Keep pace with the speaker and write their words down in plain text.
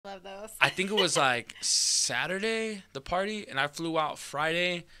love those. I think it was like Saturday, the party, and I flew out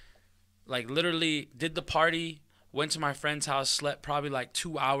Friday. Like literally did the party, went to my friend's house, slept probably like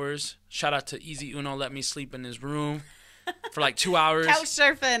 2 hours. Shout out to Easy Uno, let me sleep in his room for like 2 hours. Couch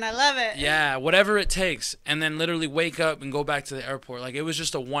surfing, I love it. Yeah, whatever it takes. And then literally wake up and go back to the airport. Like it was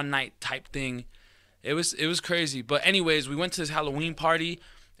just a one night type thing. It was crazy. But anyways, we went to this Halloween party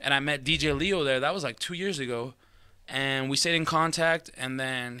and I met DJ Leo there. That was like 2 years ago. And we stayed in contact, and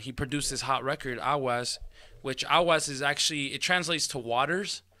then he produced this hot record, Aquas, which Aquas is actually, it translates to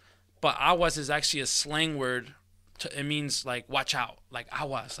waters, but Aquas is actually a slang word. It means like watch out, like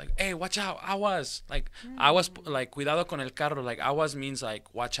aguas, like hey, watch out, aguas, like aguas, like cuidado con el carro, like aguas means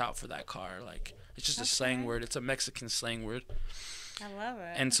like watch out for that car, like it's just a slang word. It's a Mexican slang word. I love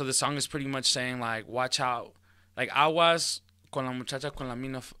it. And so the song is pretty much saying like watch out, like aguas con la muchacha con la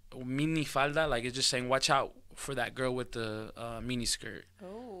mini falda, like it's just saying watch out for that girl with the mini skirt.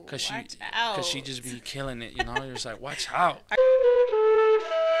 Oh, cause she just be killing it, you know. You're just like watch out.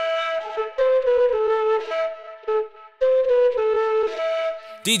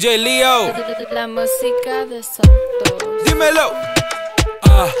 DJ Leo, la música de Santos. Dímelo.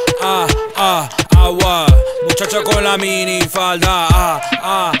 Agua, muchacha con la mini falda.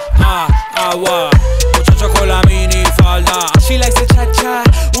 Agua, muchacha con la mini falda. She likes to cha-cha,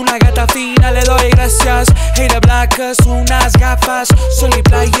 una gata fina, le doy gracias. Hater blancas, unas gafas, sol y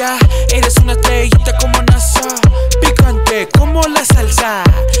playa. Eres una estrellita como NASA, picante como la salsa.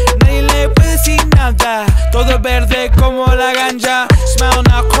 Nadie le puede decir nada, todo es verde como la ganja. Smile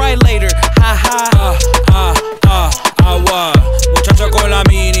now, cry later, ha ha. Agua, muchacha con la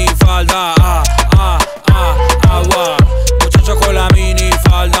mini falda. Agua, muchacha con la mini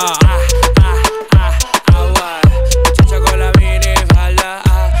falda. Agua, muchacha con la mini falda.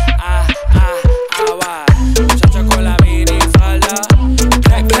 Agua, muchacha con la mini falda.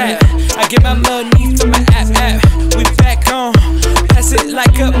 Clap, clap, I get my money from my app. We back on, pass it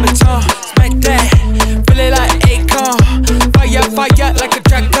like a baton. Smack that, feel it like Akon. Fire like a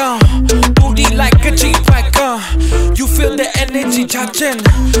dragon, booty like a G-Wagon. You feel the energy charging,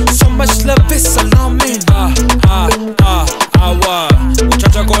 so much love is alarming. Agua,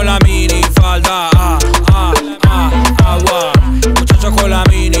 muchacha con la mini falda. Agua, muchacha con la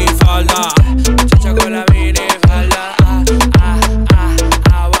mini falda. Muchacha con la mini falda.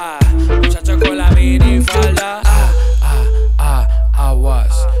 Agua, muchacha con la mini falda.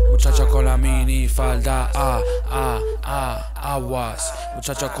 Aguas, muchacha con la mini falda. Aguas,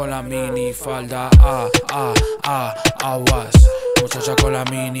 muchacha con la mini falda. Aguas, muchacha con la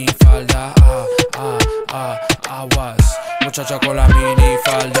mini falda. Aguas, muchacha con la mini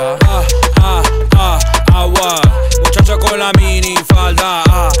falda. Agua, muchacha con la mini falda.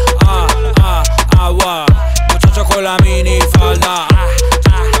 Agua, muchacha con la mini falda.